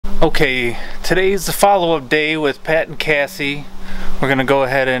Okay, today's the follow-up day with Pat and Cassie. We're gonna go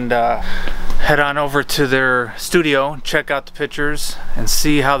ahead and head on over to their studio, check out the pictures, and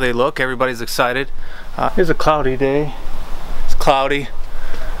see how they look. Everybody's excited. It's a cloudy day. It's cloudy,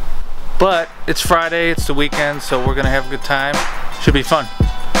 but it's Friday, it's the weekend, so we're gonna have a good time. Should be fun.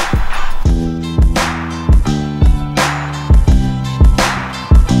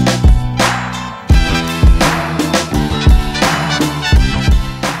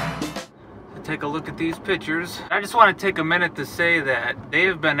 Take a look at these pictures. I just want to take a minute to say that they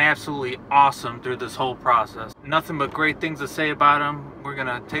have been absolutely awesome through this whole process. Nothing but great things to say about them. We're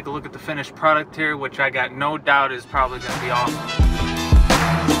gonna take a look at the finished product here, which I got no doubt is probably gonna be awesome.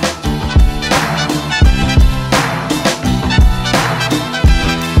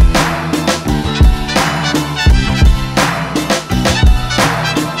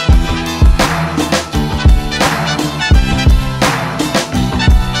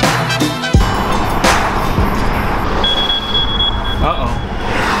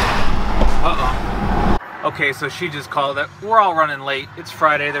 Okay, so she just called it. We're all running late. It's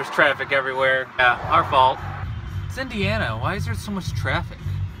Friday, there's traffic everywhere. Yeah, our fault. It's Indiana, why is there so much traffic?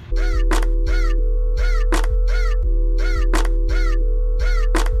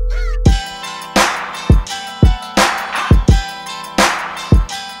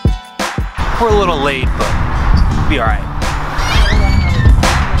 We're a little late, but we'll be all right.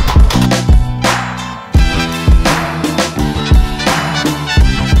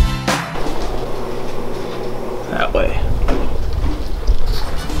 That way.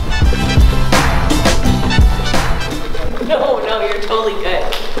 No, you're totally good.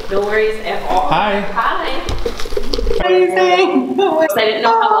 No worries at all. Hi. Hi. Amazing. I didn't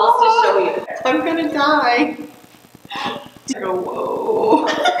know how else to show you. I'm gonna die. Whoa.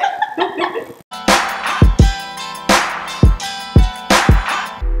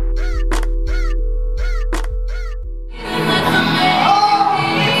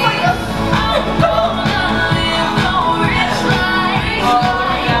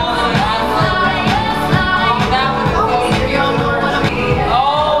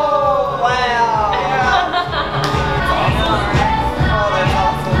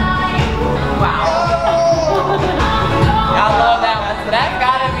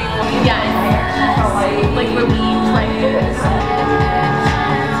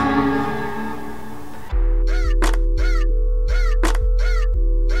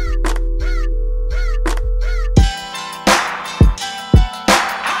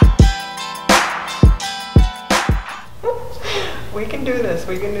 We can do this,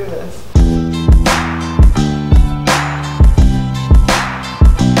 we can do this.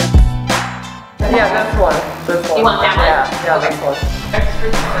 Yeah, this one. This one. You want that one? Yeah, this one.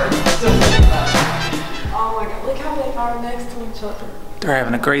 Extra hard. Oh my god, look how they are next to each other. They're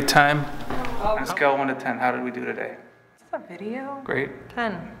having a great time. On a scale of 1 to 10, how did we do today? Is this a video? Great.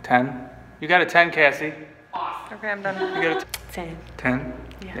 10. 10? You got a 10, Cassie. Okay, I'm done. You got a 10. 10?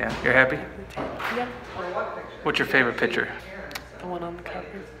 Yeah. You're happy? Yep. What's your favorite picture? The one on the cover.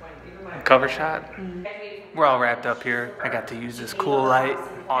 Cover shot? We're all wrapped up here. I got to use this cool light.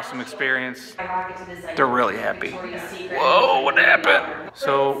 Awesome experience. They're really happy. Whoa, what happened?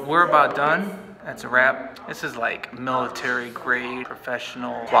 So we're about done. That's a wrap. This is like military grade,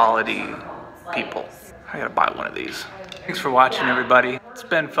 professional quality people. I gotta buy one of these. Thanks for watching, everybody. It's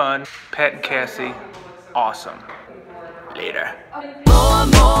been fun. Pat and Cassie, awesome. Later.